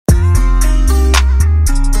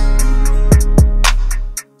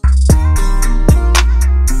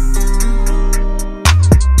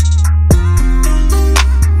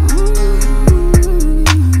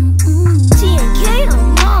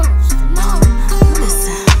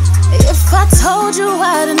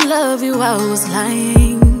love you, I was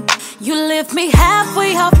lying. You lift me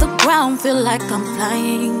halfway off the ground, feel like I'm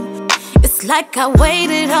flying. It's like I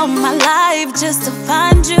waited all my life just to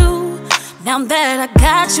find you. Now that I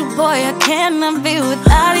got you, boy, I cannot be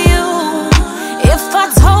without you. If I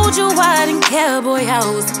told you I didn't care, boy, I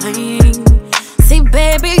was playing. See,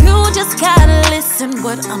 baby, you just gotta listen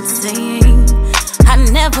what I'm saying. I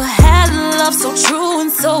never had love so true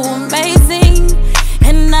and so amazing,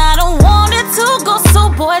 and I don't want it to go, so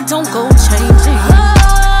boy, don't go changing.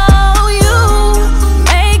 Oh, you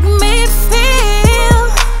make me feel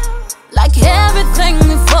like everything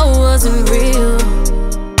before wasn't real.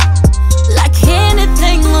 Like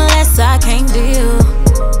anything less I can't deal.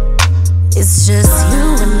 It's just you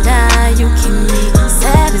and I, you keep me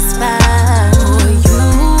satisfied. Boy, you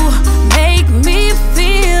make me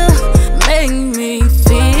feel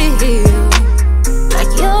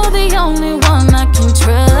like you're the only one I can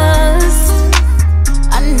trust.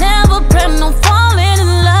 I never planned on falling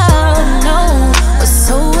in love, no. But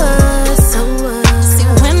so what, so what? See,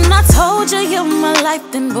 when I told you you're my life,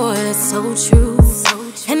 then boy, that's so true.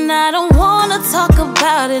 And I don't wanna talk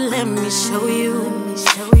about it, let me show you.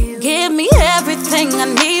 Give me everything I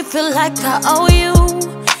need, feel like I owe you.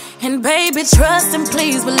 And baby, trust and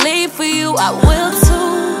please believe, for you I will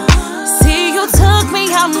too. See, you took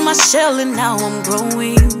me out my shell and now I'm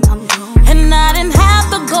growing.